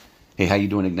Hey, how you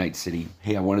doing, Ignite City?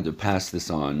 Hey, I wanted to pass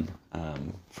this on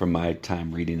from my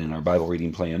time reading in our Bible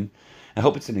reading plan. I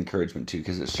hope it's an encouragement too,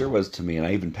 because it sure was to me, and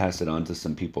I even passed it on to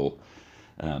some people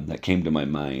that came to my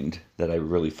mind that I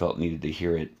really felt needed to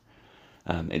hear it.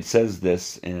 It says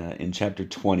this in chapter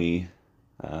 20.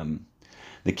 Um,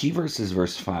 the key verse is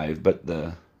verse 5, but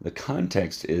the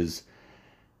context is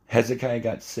Hezekiah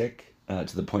got sick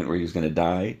to the point where he was going to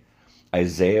die.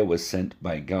 Isaiah was sent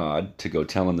by God to go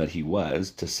tell him that he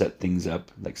was, to set things up.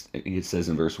 Like it says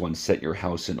in verse 1, set your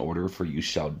house in order, for you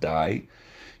shall die.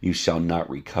 You shall not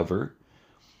recover.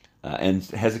 And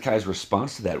Hezekiah's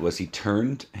response to that was he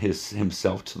turned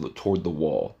himself toward the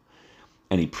wall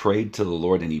and he prayed to the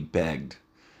Lord and he begged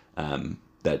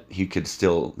that he could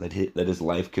still, that his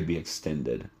life could be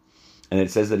extended. And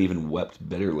it says that he even wept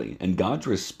bitterly. And God's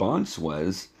response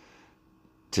was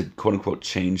to quote unquote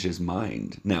change his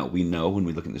mind. Now, we know when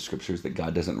we look in the scriptures that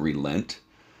God doesn't relent,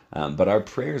 but our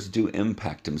prayers do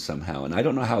impact him somehow. And I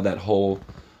don't know how that whole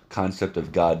concept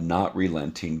of God not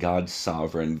relenting, God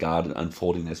sovereign, God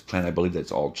unfolding his plan, I believe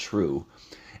that's all true.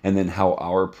 And then how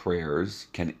our prayers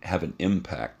can have an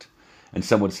impact. And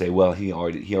some would say, well, he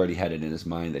already had it in his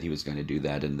mind that he was going to do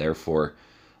that, and therefore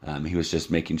he was just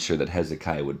making sure that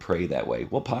Hezekiah would pray that way.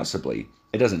 Well, possibly.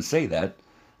 It doesn't say that,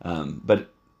 but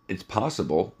it's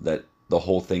possible that the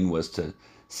whole thing was to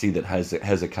see that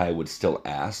Hezekiah would still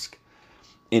ask.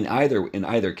 In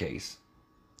either case,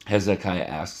 Hezekiah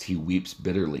asks, he weeps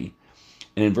bitterly.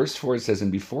 And in verse 4 it says,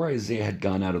 and before Isaiah had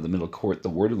gone out of the middle court, the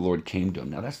word of the Lord came to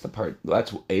him. Now that's a part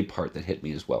that hit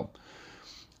me as well.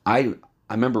 I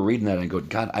remember reading that and I go,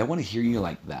 God, I want to hear you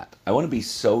like that. I want to be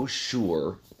so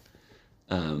sure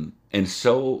and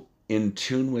so in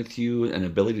tune with you, and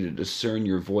ability to discern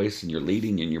your voice and your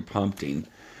leading and your prompting,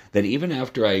 that even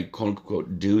after I quote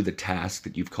unquote do the task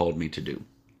that you've called me to do,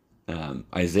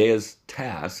 Isaiah's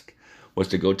task was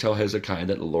to go tell Hezekiah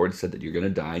that the Lord said that you're going to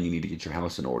die and you need to get your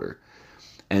house in order.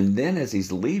 And then as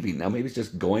he's leaving, now maybe it's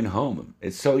just going home.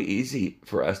 It's so easy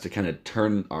for us to kind of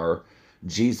turn our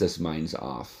Jesus minds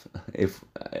off, if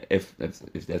that's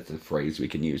the phrase we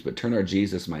can use, but turn our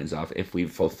Jesus minds off if we've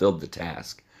fulfilled the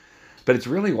task. But it's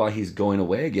really while he's going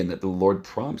away again that the Lord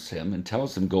prompts him and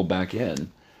tells him, go back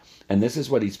in. And this is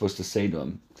what he's supposed to say to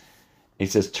him. He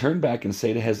says, turn back and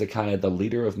say to Hezekiah, the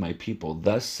leader of my people,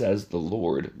 thus says the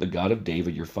Lord, the God of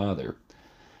David your father,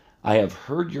 I have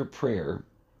heard your prayer,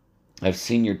 I've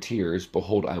seen your tears,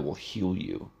 behold, I will heal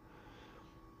you.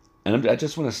 And I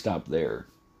just want to stop there.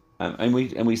 And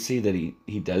we see that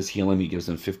he does heal him. He gives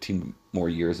him 15 more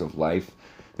years of life.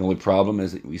 The only problem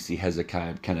is that we see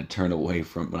Hezekiah kind of turn away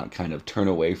from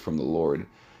the Lord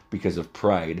because of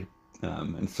pride.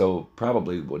 And so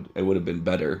probably it would have been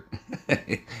better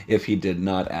if he did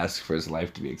not ask for his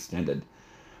life to be extended.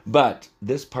 But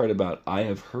this part about, I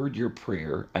have heard your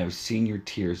prayer, I have seen your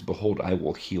tears, behold, I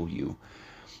will heal you.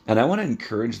 And I want to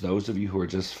encourage those of you who are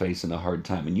just facing a hard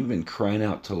time and you've been crying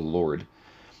out to the Lord.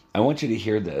 I want you to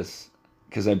hear this,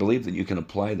 because I believe that you can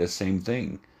apply the same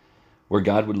thing, where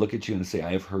God would look at you and say,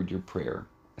 I have heard your prayer.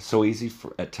 It's so easy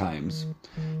at times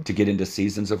to get into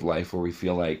seasons of life where we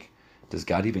feel like, does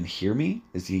God even hear me?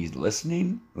 Is he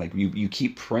listening? Like you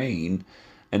keep praying,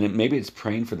 and maybe it's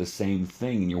praying for the same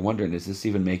thing, and you're wondering, is this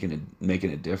even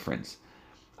making a difference?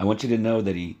 I want you to know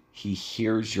that he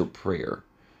hears your prayer.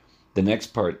 The next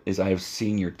part is, I have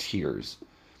seen your tears.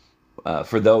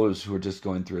 For those who are just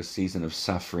going through a season of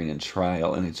suffering and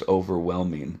trial, and it's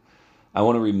overwhelming, I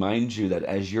want to remind you that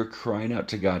as you're crying out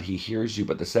to God, he hears you.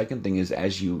 But the second thing is,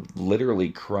 as you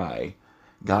literally cry,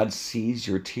 God sees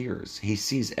your tears. He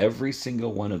sees every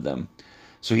single one of them.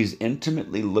 So he's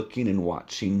intimately looking and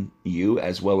watching you,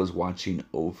 as well as watching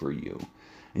over you.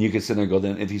 And you can sit there and go,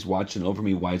 then if he's watching over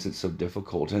me, why is it so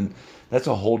difficult? And that's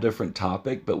a whole different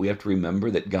topic, but we have to remember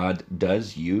that God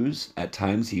does use, at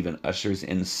times he even ushers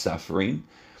in suffering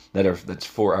that's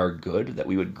for our good, that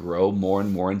we would grow more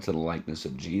and more into the likeness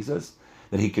of Jesus,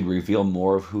 that he could reveal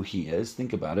more of who he is.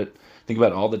 Think about it. Think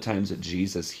about all the times that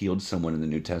Jesus healed someone in the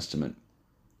New Testament.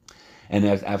 And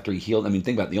after he healed,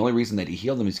 think about it, the only reason that he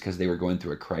healed them is because they were going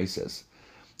through a crisis.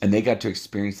 And they got to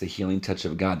experience the healing touch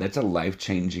of God. That's a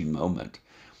life-changing moment.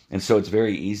 And so it's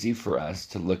very easy for us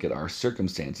to look at our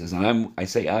circumstances, and I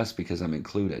say us because I'm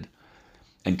included,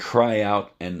 and cry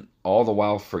out and all the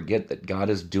while forget that God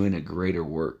is doing a greater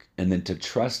work, and then to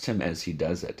trust him as he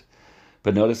does it.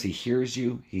 But notice he hears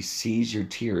you, he sees your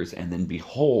tears, and then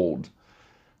behold,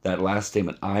 that last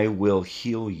statement, I will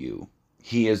heal you.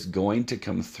 He is going to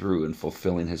come through in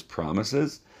fulfilling his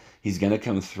promises. He's going to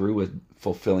come through with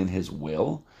fulfilling his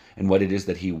will and what it is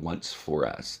that he wants for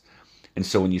us. And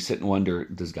so when you sit and wonder,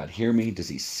 does God hear me? Does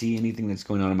he see anything that's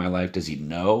going on in my life? Does he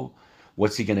know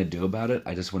What's he going to do about it?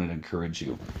 I just wanted to encourage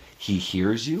you. He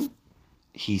hears you,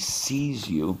 he sees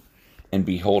you, and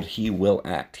behold, he will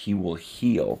act. He will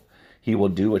heal. He will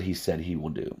do what he said he will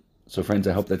do. So, friends,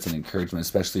 I hope that's an encouragement,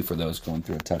 especially for those going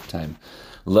through a tough time.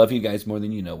 Love you guys more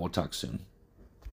than you know. We'll talk soon.